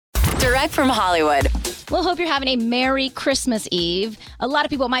direct from Hollywood. We'll hope you're having a Merry Christmas Eve. A lot of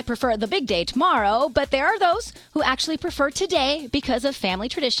people might prefer the big day tomorrow, but there are those who actually prefer today because of family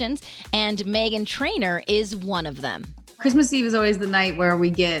traditions, and Meghan Trainor is one of them. Christmas Eve is always the night where we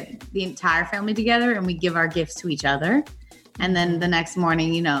get the entire family together and we give our gifts to each other. And then the next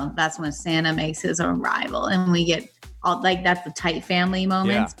morning, that's when Santa makes his arrival and we get all that's the tight family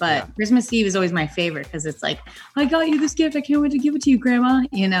moments. Christmas Eve is always my favorite because it's like, I got you this gift. I can't wait to give it to you, Grandma.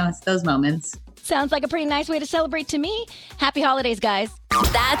 It's those moments. Sounds like a pretty nice way to celebrate to me. Happy holidays, guys.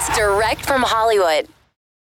 That's direct from Hollywood.